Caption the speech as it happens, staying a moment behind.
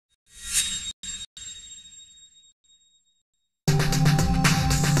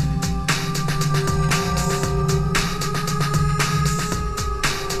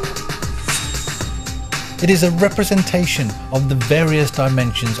It is a representation of the various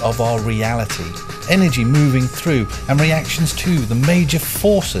dimensions of our reality, energy moving through and reactions to the major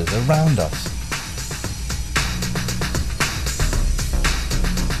forces around us.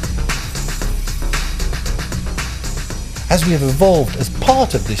 As we have evolved as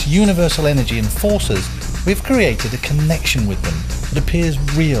part of this universal energy and forces, we have created a connection with them that appears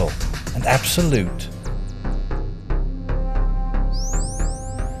real and absolute.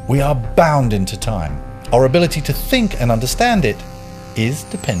 We are bound into time. Our ability to think and understand it is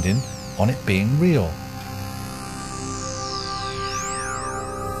dependent on it being real.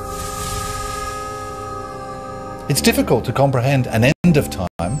 It's difficult to comprehend an end of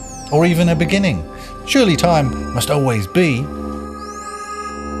time or even a beginning. Surely time must always be.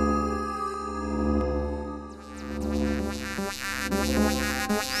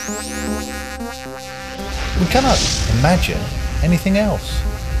 We cannot imagine anything else.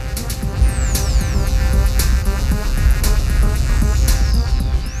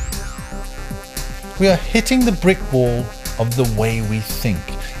 We are hitting the brick wall of the way we think.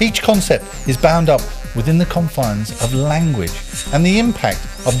 Each concept is bound up within the confines of language and the impact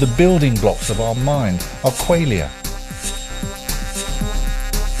of the building blocks of our mind, our qualia.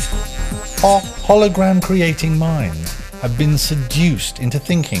 Our hologram creating minds have been seduced into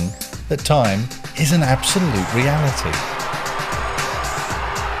thinking that time is an absolute reality.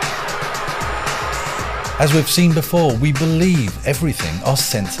 As we've seen before, we believe everything our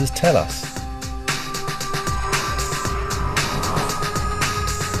senses tell us.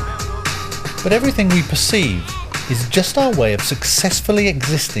 But everything we perceive is just our way of successfully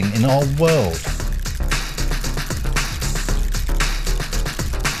existing in our world.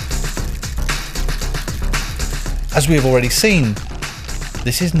 As we have already seen,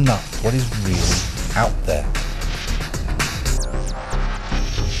 this is not what is really out there.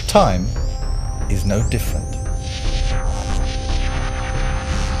 Time is no different.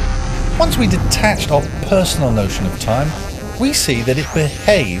 Once we detached our personal notion of time, we see that it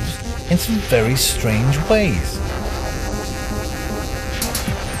behaves in some very strange ways.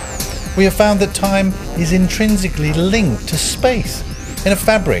 We have found that time is intrinsically linked to space in a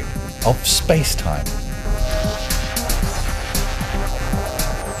fabric of space-time.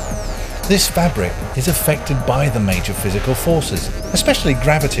 This fabric is affected by the major physical forces, especially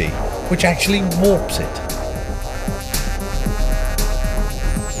gravity, which actually warps it.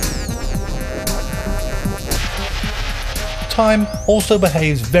 Time also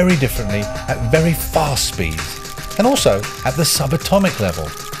behaves very differently at very fast speeds and also at the subatomic level.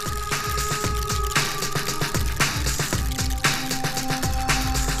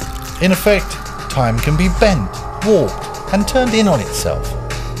 In effect, time can be bent, warped and turned in on itself.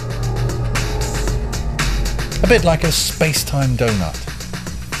 A bit like a space-time donut.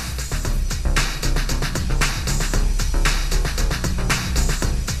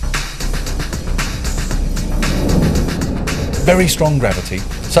 Very strong gravity,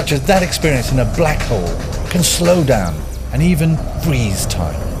 such as that experienced in a black hole, can slow down and even freeze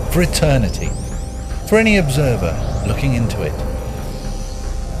time for eternity, for any observer looking into it.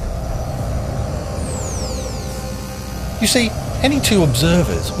 You see, any two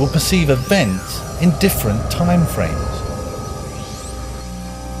observers will perceive events in different time frames.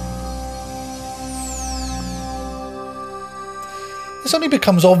 This only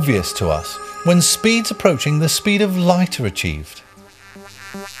becomes obvious to us when speeds approaching the speed of light are achieved.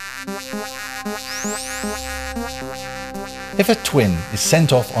 If a twin is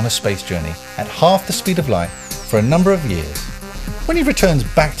sent off on a space journey at half the speed of light for a number of years, when he returns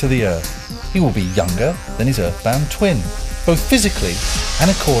back to the Earth, he will be younger than his earthbound twin, both physically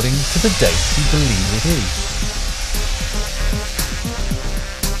and according to the date he believes it is.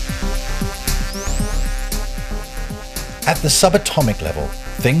 At the subatomic level,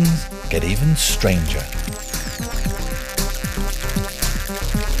 things get even stranger.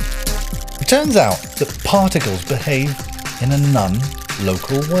 It turns out that particles behave in a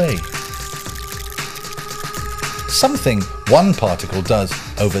non-local way. Something one particle does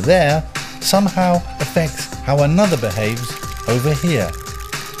over there somehow affects how another behaves over here,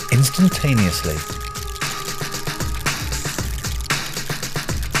 instantaneously.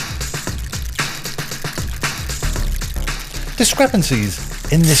 Discrepancies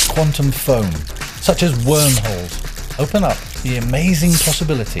in this quantum foam, such as wormholes, open up the amazing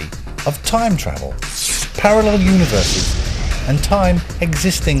possibility of time travel, parallel universes, and time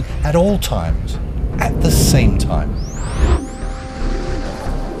existing at all times, at the same time.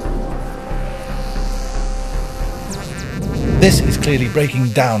 This is clearly breaking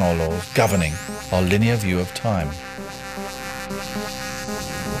down our laws governing our linear view of time.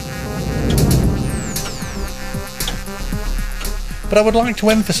 But I would like to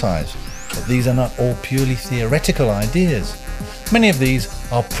emphasize that these are not all purely theoretical ideas. Many of these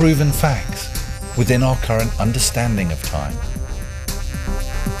are proven facts within our current understanding of time.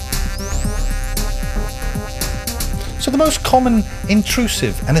 So the most common,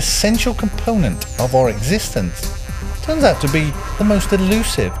 intrusive and essential component of our existence turns out to be the most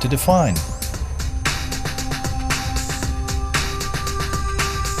elusive to define.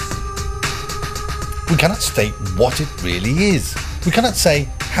 We cannot state what it really is. We cannot say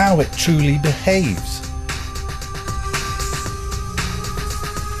how it truly behaves.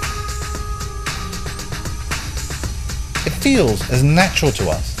 It feels as natural to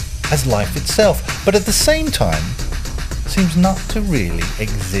us as life itself, but at the same time seems not to really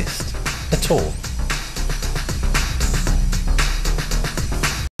exist at all.